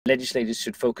legislators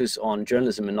should focus on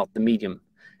journalism and not the medium.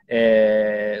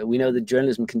 We know that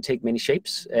journalism can take many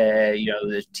shapes,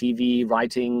 there's TV,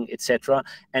 writing, etc.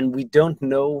 And we don't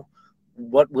know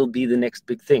what will be the next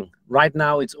big thing. Right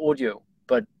now it's audio,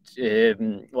 but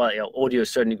audio is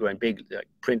certainly growing big. Like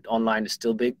print online is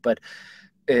still big, but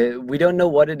we don't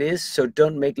know what it is. So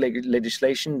don't make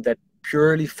legislation that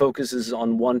purely focuses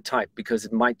on one type, because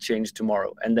it might change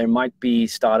tomorrow. And there might be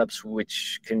startups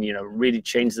which can, really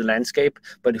change the landscape,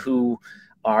 but who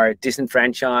are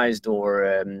disenfranchised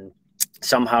or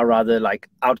somehow rather like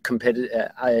out competitive,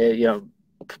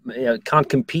 can't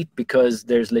compete because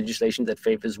there's legislation that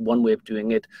favors one way of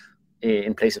doing it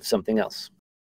in place of something else.